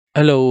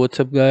Hello, what's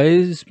up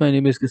guys? My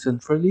name is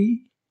Kisan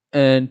Frali,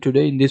 and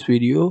today in this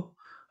video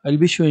I'll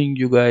be showing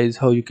you guys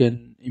how you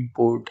can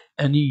import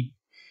any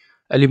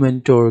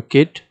Elementor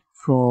kit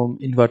from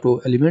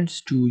Envato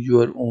Elements to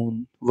your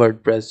own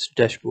WordPress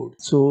dashboard.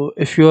 So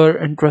if you are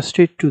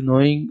interested to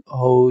knowing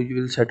how you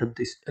will set up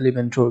this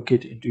Elementor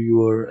kit into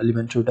your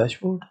Elementor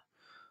dashboard,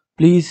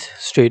 please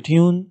stay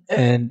tuned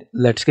and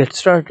let's get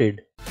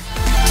started.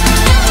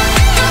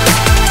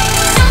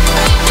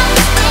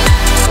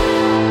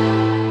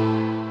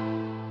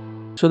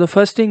 So the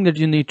first thing that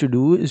you need to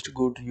do is to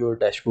go to your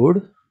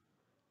dashboard,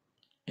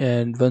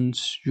 and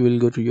once you will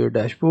go to your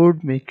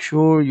dashboard, make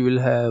sure you will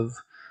have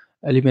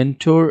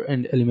Elementor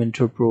and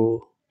Elementor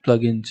Pro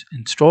plugins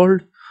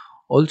installed.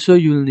 Also,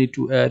 you will need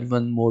to add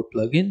one more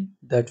plugin,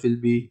 that will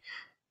be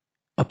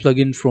a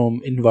plugin from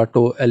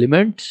Envato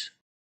Elements.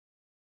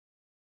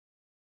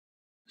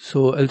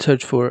 So I'll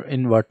search for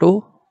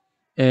Envato,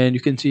 and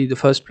you can see the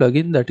first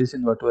plugin, that is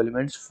Envato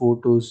Elements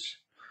Photos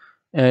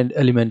and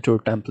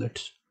Elementor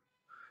Templates.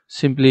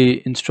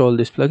 Simply install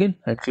this plugin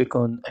and click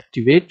on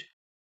Activate.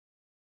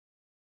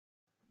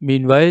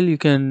 Meanwhile, you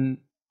can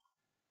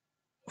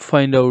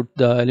find out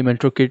the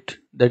Elementor kit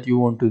that you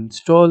want to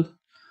install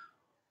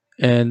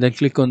and then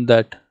click on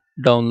that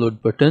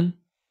download button,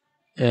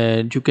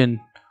 and you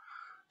can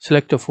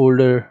select a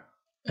folder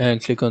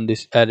and click on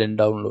this add and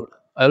download.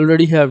 I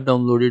already have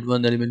downloaded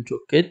one Elementor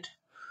kit,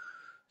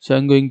 so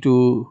I'm going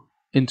to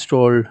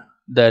install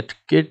that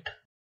kit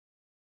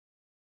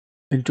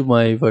into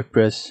my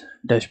WordPress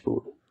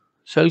dashboard.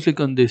 So I'll click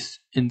on this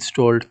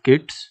installed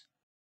kits,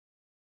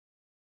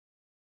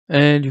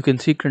 and you can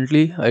see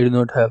currently I do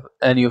not have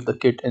any of the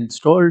kit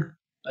installed.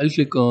 I'll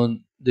click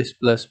on this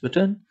plus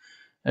button,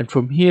 and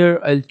from here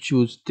I'll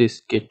choose this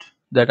kit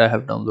that I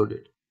have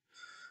downloaded.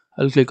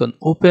 I'll click on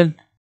open,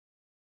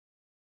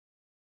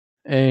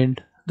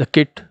 and the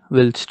kit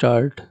will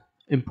start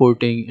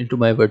importing into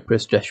my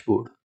WordPress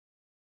dashboard.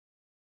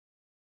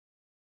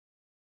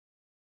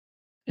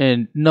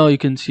 And now you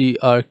can see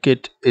our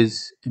kit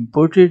is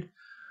imported.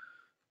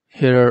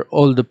 Here are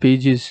all the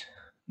pages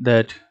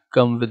that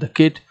come with the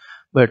kit,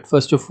 but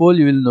first of all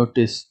you will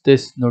notice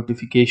this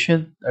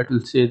notification that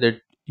will say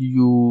that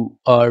you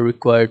are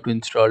required to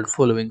install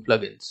following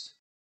plugins.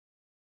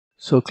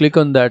 So click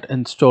on that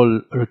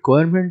install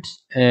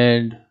requirements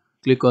and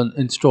click on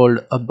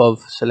installed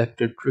above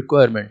selected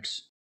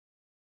requirements.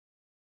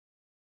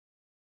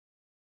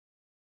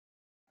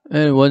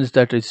 And once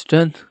that is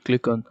done,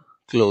 click on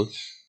close.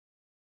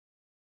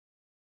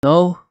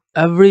 Now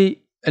every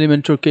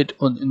Elementor kit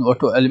on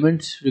Envato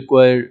Elements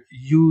require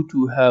you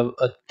to have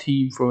a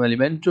theme from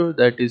Elementor,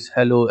 that is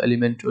Hello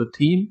Elementor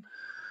theme.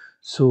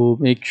 So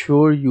make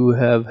sure you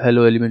have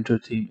Hello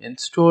Elementor theme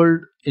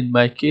installed. In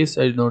my case,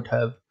 I do not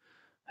have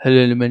Hello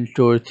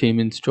Elementor theme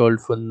installed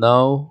for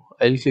now.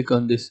 I'll click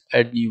on this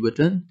add new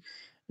button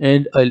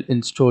and I'll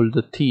install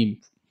the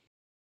theme,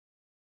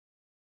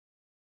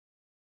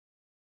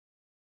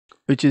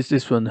 which is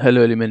this one,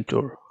 Hello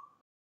Elementor.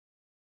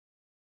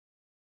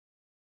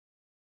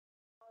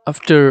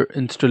 After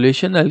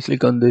installation, I'll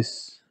click on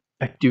this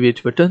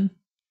activate button,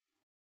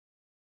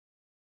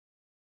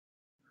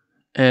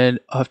 and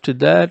after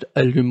that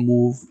I'll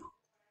remove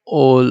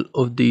all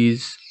of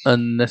these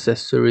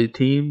unnecessary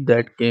themes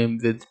that came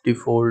with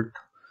default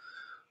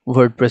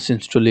WordPress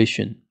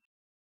installation.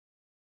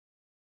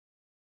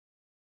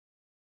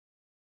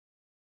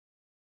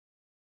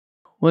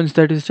 Once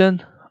that is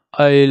done,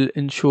 I'll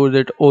ensure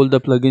that all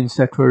the plugins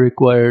that were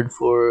required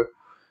for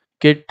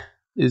kit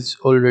is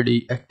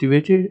already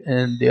activated,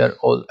 and they are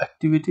all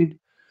activated.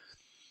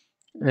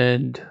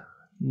 And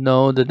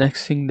now the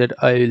next thing that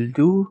I'll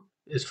do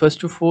is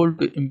first of all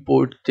to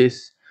import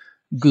this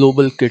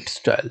global kit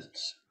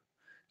styles.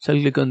 So I'll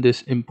click on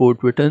this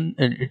import button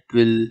and it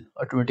will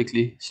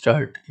automatically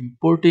start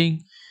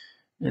importing,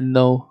 and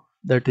now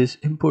that is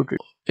imported.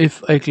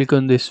 If I click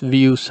on this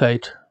view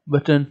site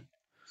button,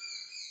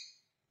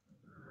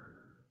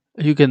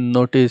 you can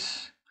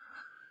notice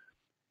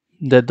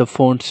that the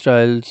font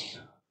styles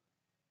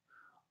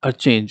are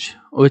changed,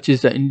 which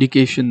is the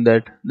indication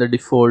that the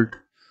default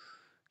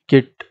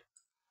kit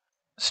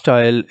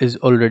style is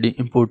already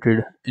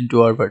imported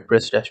into our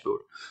WordPress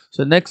dashboard.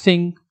 So next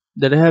thing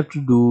that I have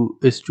to do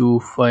is to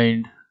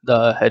find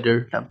the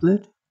header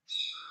template.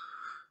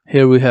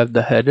 Here we have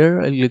the header.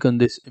 I'll click on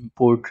this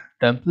import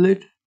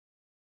template.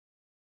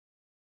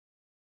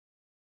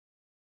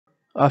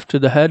 After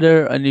the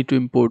header, I need to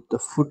import the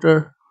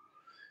footer,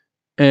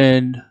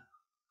 and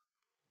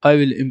I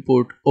will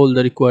import all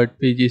the required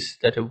pages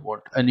that I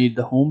want. I need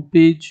the home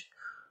page,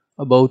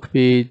 about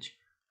page,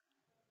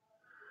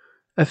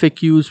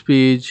 FAQs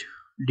page,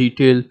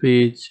 detail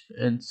page,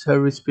 and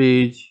service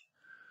page.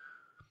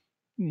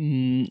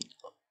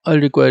 I'll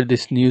require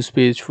this news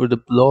page for the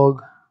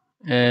blog,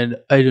 and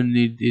I don't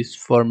need this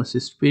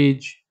pharmacist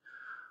page.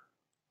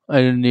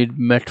 I don't need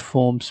met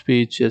forms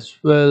page as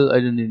well. I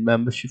don't need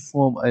membership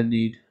form. I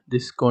need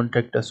this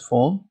contact us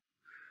form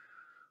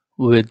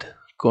with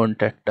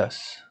contact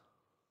us.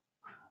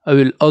 I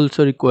will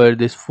also require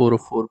this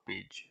 404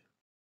 page.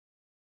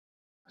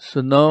 So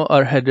now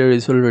our header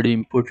is already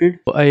imported.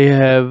 I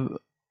have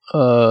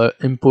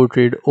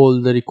imported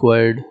all the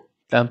required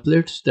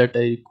templates that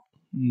I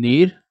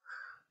need.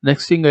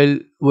 Next thing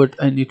what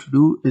I need to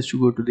do is to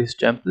go to this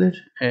template,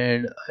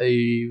 and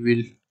I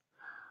will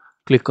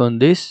click on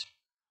this.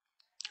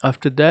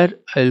 After that,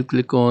 I'll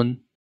click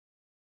on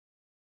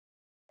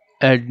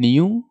add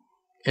new,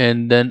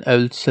 and then I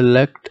will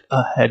select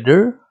a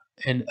header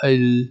and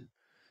I'll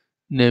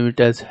name it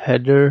as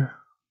header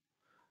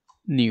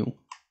new,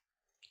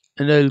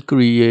 and I'll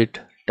create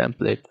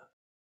template.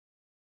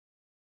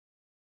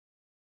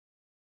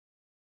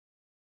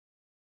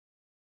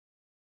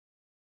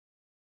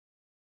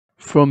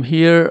 From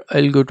here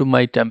I'll go to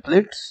my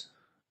templates,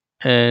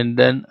 and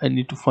then I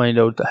need to find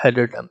out the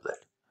header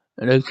template,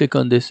 and I'll click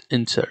on this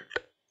insert.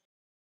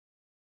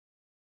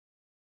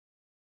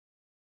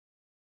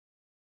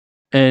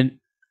 And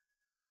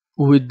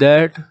with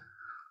that,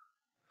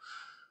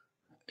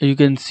 you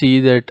can see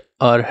that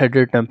our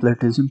header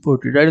template is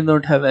imported. I do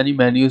not have any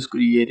menus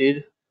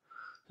created,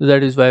 so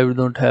that is why we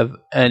don't have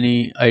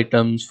any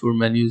items for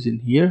menus in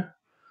here,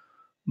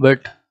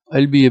 but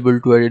I'll be able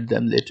to edit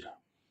them later.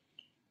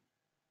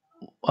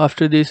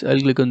 After this, I'll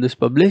click on this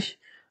publish.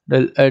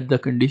 I'll add the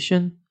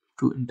condition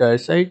to entire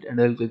site,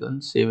 and I'll click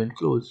on save and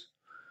close.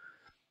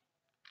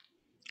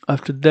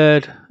 After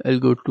that, I'll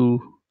go to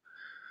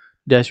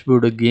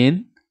dashboard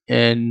again,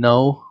 and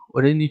now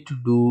what I need to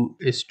do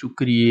is to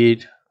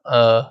create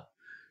a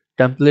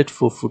template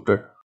for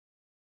footer.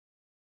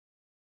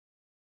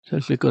 So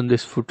I'll click on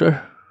this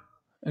footer,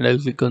 and I'll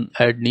click on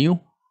add new.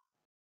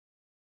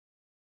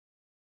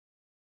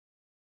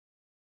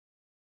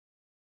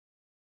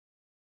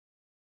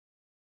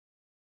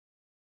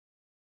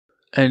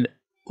 And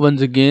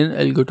once again,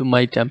 I'll go to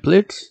my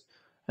templates,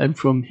 and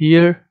from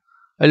here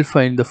I'll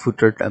find the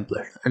footer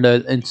template and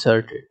I'll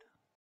insert it.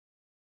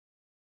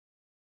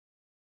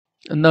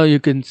 And now you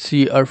can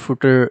see our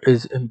footer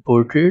is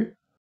imported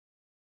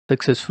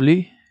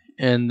successfully.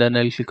 And then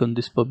I'll click on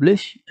this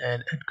publish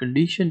and add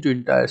condition to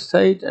entire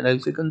site, and I'll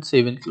click on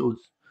save and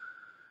close.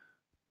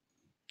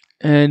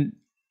 And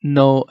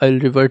now I'll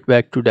revert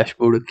back to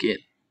dashboard again.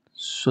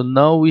 So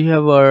now we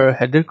have our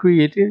header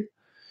created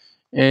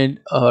and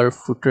our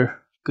footer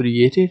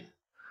created.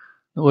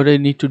 Now what I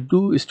need to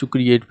do is to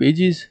create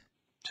pages.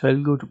 So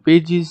I'll go to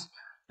pages.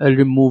 I'll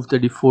remove the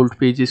default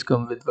pages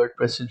come with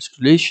WordPress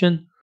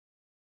installation,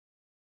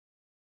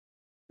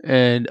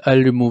 and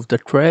I'll remove the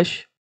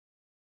trash.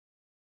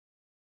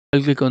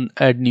 I'll click on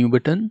add new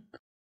button,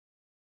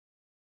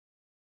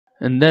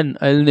 and then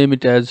I'll name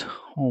it as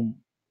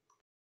home.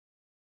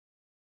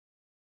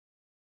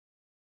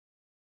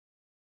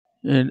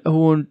 And I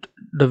want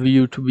the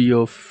view to be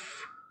of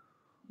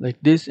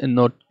like this and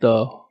not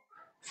the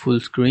full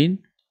screen.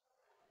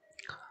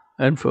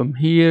 And from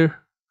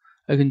here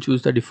I can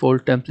choose the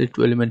default template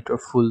to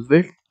Elementor full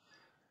width,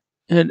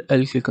 and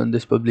I'll click on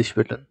this publish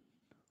button.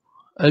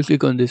 I'll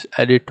click on this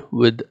edit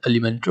with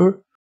Elementor,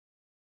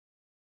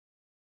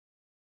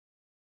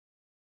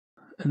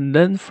 and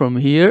then from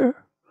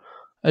here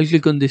I'll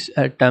click on this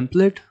add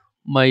template,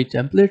 my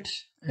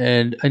templates,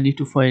 and I need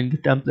to find the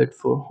template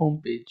for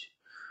home page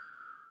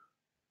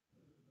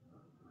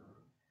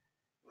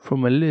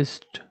from a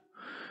list.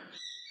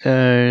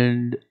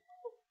 And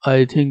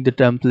I think the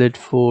template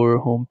for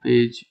home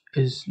page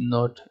is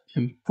not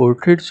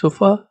imported so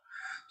far,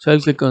 so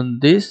I'll click on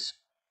this,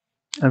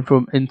 and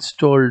from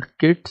installed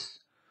kits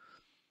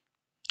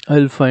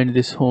I'll find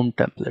this home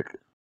template.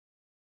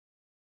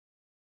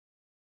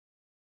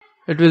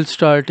 It will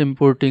start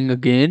importing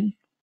again.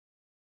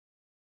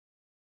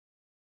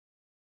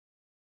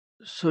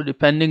 So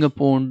depending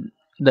upon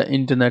the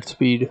internet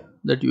speed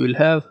that you will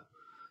have,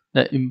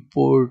 the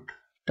import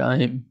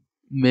time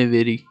may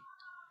vary.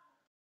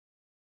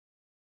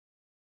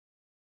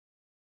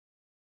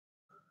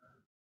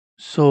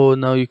 So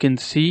now you can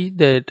see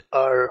that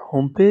our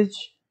homepage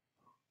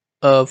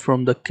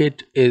from the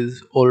kit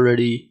is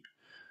already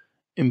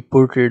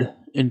imported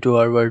into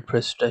our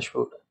WordPress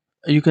dashboard.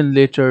 You can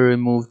later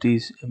remove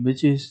these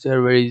images. They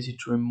are very easy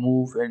to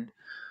remove and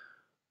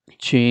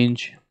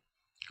change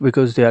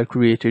because they are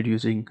created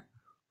using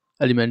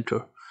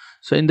Elementor.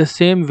 So in the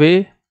same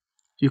way,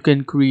 you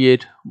can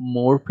create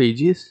more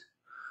pages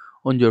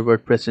on your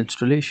WordPress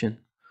installation.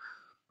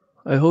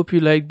 I hope you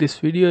like this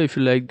video. If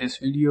you like this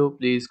video,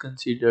 please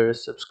consider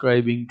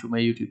subscribing to my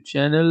YouTube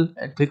channel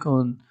and click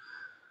on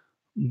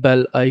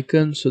bell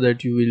icon so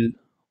that you will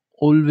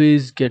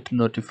always get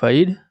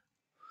notified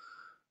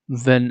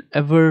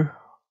whenever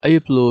I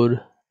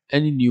upload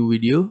any new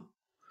video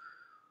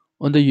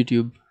on the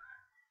YouTube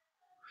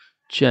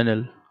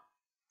channel.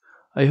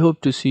 I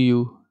hope to see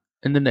you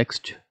in the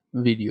next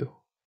video.